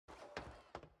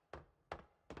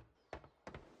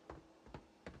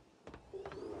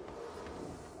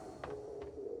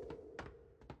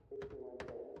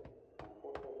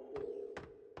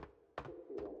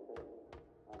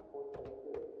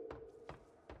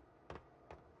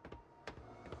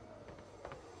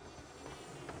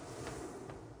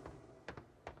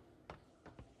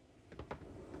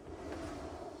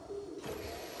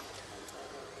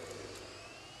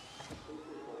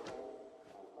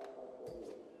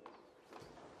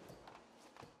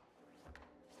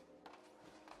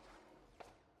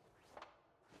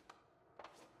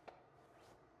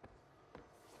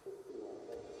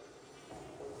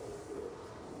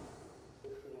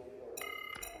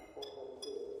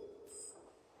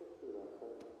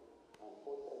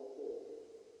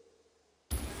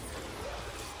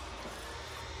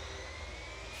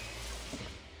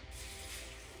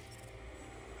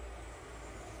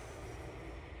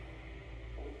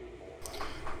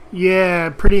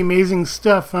Yeah, pretty amazing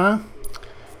stuff, huh?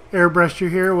 Airbrusher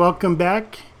here. Welcome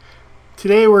back.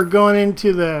 Today we're going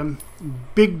into the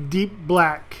big deep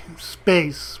black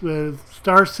space with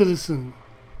Star Citizen.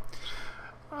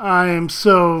 I am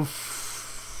so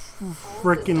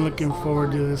freaking looking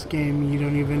forward to this game. You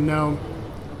don't even know.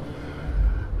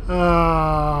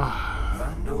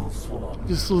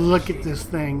 Just look at this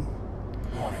thing.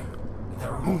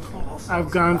 I've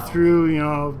gone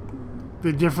through,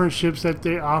 the different ships that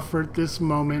they offer at this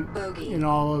moment and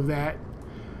all of that,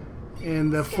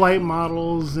 and the flight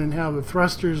models and how the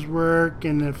thrusters work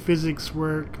and the physics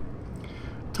work.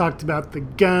 Talked about the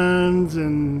guns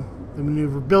and the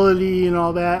maneuverability and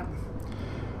all that.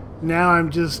 Now I'm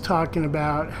just talking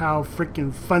about how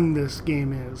freaking fun this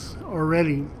game is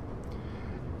already.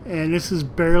 And this is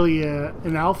barely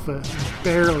an alpha,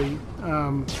 barely.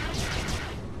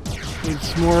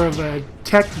 It's more of a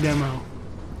tech demo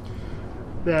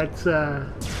that's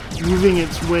moving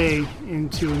its way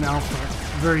into an alpha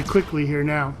very quickly here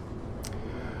now.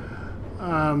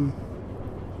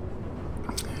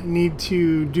 Need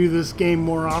to do this game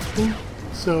more often,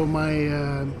 so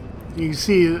you can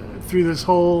see through this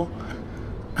whole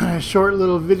short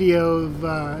little video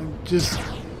of just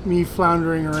me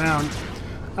floundering around.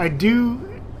 I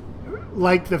do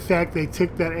like the fact they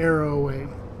took that arrow away,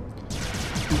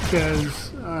 because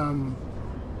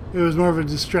it was more of a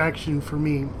distraction for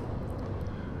me.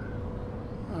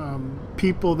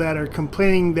 People that are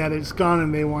complaining that it's gone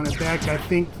and they want it back, I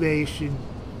think they should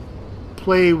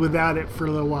play without it for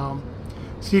a little while.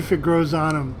 See if it grows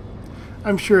on them.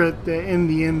 I'm sure in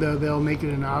the end though they'll make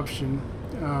it an option.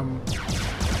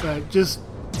 But just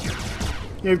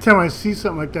every time I see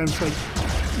something like that, it's like,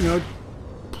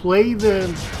 play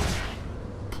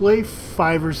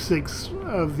 5 or 6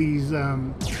 of these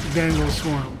Vandal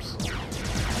swarms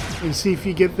and see if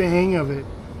you get the hang of it.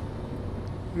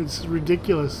 It's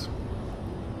ridiculous.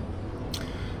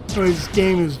 So this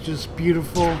game is just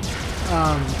beautiful.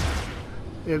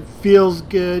 It feels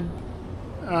good.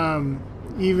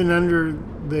 Even under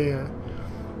the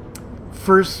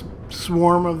first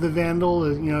swarm of the Vandal,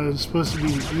 it's supposed to be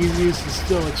the easiest. It's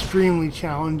still extremely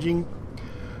challenging.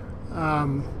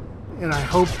 And I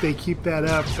hope they keep that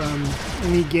up.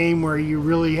 Any game where you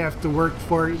really have to work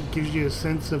for it gives you a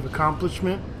sense of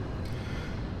accomplishment.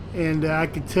 And I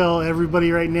could tell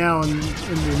everybody right now in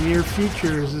the near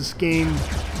future, as this game,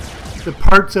 the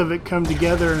parts of it come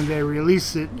together and they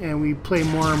release it and we play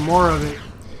more and more of it.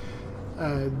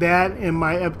 That and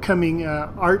my upcoming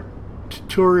art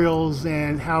tutorials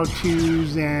and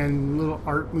how-tos and little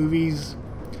art movies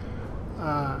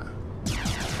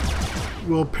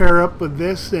will pair up with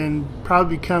this and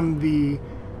probably become the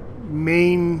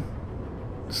main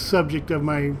subject of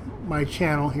my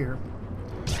channel here.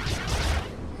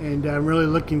 And I'm really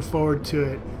looking forward to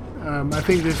it. I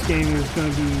think this game is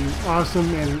going to be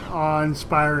awesome and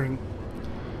awe-inspiring.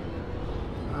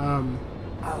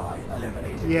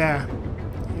 Yeah,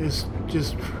 it's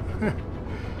just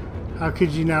how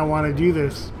could you not want to do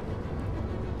this?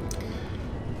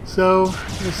 So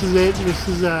this is it.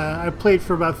 I played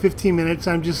for about 15 minutes.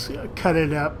 I'm just cut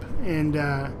it up and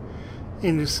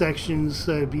into sections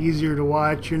so it'd be easier to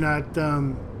watch. You're not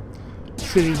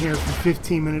sitting here for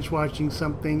 15 minutes watching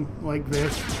something like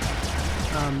this.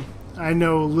 I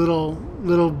know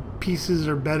little pieces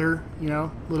are better,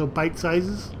 little bite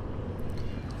sizes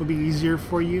will be easier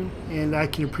for you, and I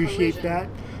can appreciate that.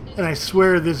 And I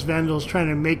swear this Vandal's trying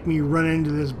to make me run into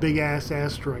this big ass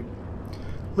asteroid.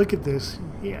 Look at this.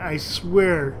 Yeah, I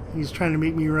swear he's trying to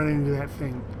make me run into that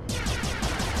thing.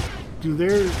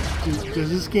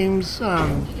 Does this game's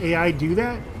AI do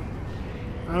that?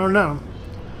 I don't know.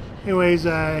 Anyways,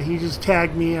 he just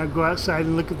tagged me. I'll go outside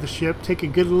and look at the ship, take a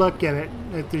good look at it,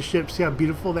 at the ship, see how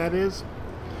beautiful that is.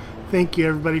 Thank you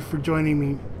everybody for joining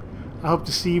me. I hope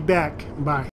to see you back. Bye.